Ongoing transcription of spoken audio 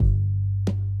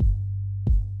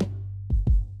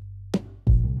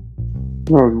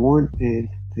Hello everyone, and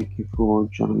thank you for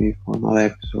joining me for another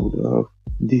episode of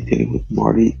Detailing with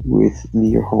Marty with me,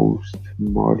 your host,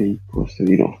 Marty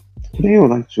Porcelino. Today I would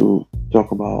like to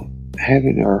talk about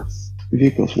having our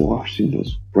vehicles washed in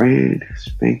those brand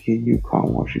spanking new car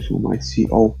washes we might see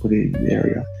opening in the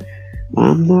area.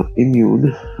 I'm not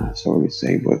immune, sorry to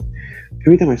say, but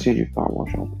every time I see a new car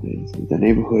wash opening in the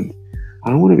neighborhood,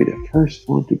 I want to be the first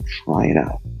one to try it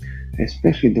out,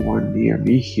 especially the one near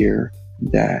me here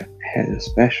that had a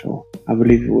special. I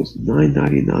believe it was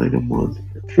 $9.99 a month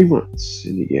for 3 months,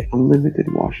 and you get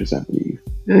unlimited washes, I believe.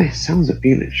 It sounds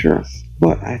appealing, sure,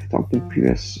 but I've talked in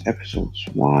previous episodes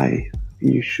why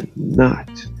you should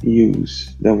not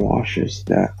use the washes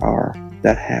that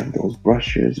have those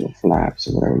brushes or flaps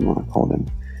or whatever you want to call them.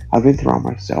 I've been through it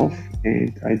myself,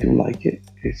 and I do like it.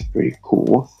 It's pretty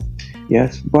cool.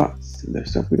 Yes, but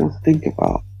there's stuff we don't think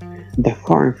about. The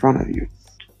car in front of you,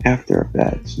 after a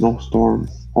bad snowstorm,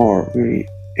 or really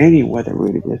any weather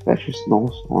really, but especially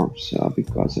snowstorms,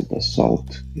 because of the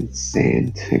salt and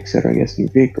sand, etc. against your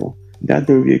vehicle, that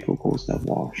the vehicle goes that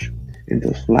wash. And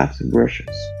those flaps and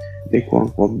brushes, they quote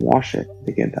unquote wash it,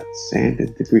 they get that sand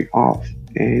and debris off,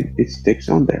 and it sticks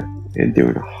on there. And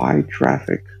during a high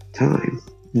traffic time,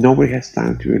 nobody has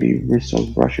time to really rinse those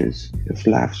brushes and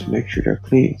flaps to make sure they're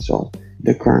clean. So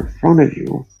the car in front of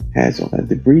you has all that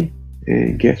debris,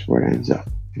 and guess where it ends up?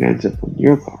 It ends up on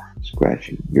your car,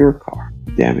 scratching your car,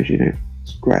 damaging it,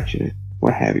 scratching it,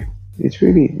 what have you. It's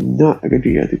really not a good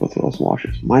idea to go through those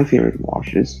washes. My favorite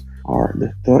washes are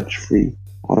the touch-free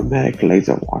automatic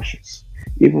laser washes.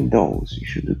 Even those you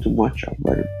shouldn't do too much of,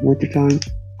 but in wintertime,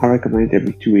 I recommend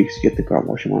every 2 weeks get the car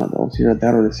washing one of those. Either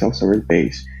that or the self-service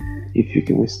base if you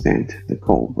can withstand the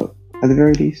cold. But at the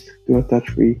very least, do a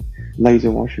touch-free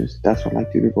laser washes. That's what I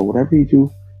like to do. But whatever you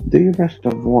do your best to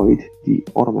avoid the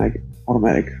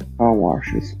automatic car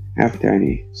washes after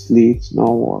any sleet, snow,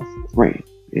 or rain.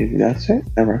 And that's it.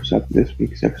 That wraps up this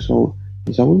week's episode.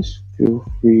 As always, feel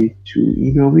free to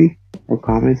email me or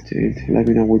comment and let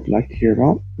me know what you'd like to hear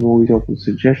about. I'm always open to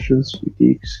suggestions,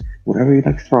 critiques, whatever you'd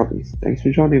like to throw at me. Thanks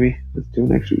for joining me. Until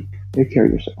next week, take care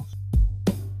of yourself.